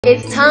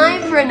It's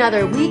time for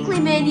another weekly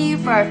menu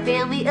for our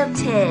family of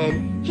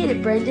 10. Hit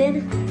it,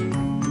 Brendan.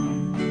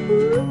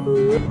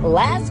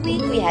 Last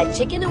week we had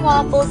chicken and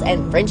waffles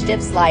and French dip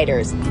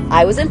sliders.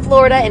 I was in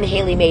Florida and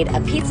Haley made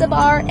a pizza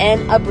bar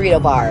and a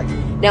burrito bar.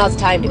 Now it's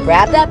time to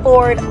grab that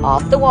board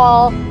off the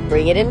wall,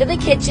 bring it into the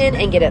kitchen,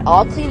 and get it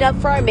all cleaned up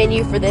for our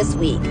menu for this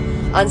week.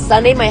 On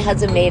Sunday, my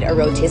husband made a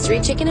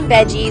rotisserie chicken and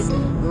veggies.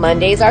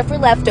 Mondays are for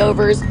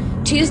leftovers.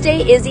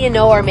 Tuesday, Izzy and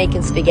Noah are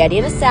making spaghetti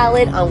and a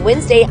salad. On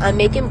Wednesday, I'm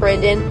making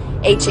Brendan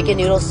a chicken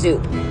noodle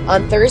soup.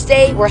 On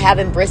Thursday, we're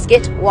having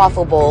brisket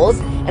waffle bowls.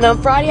 And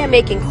on Friday, I'm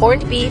making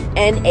corned beef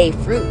and a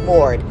fruit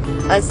board.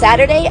 On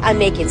Saturday, I'm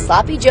making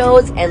sloppy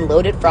joes and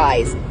loaded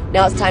fries.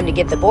 Now it's time to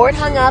get the board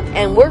hung up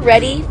and we're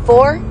ready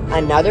for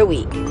another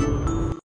week.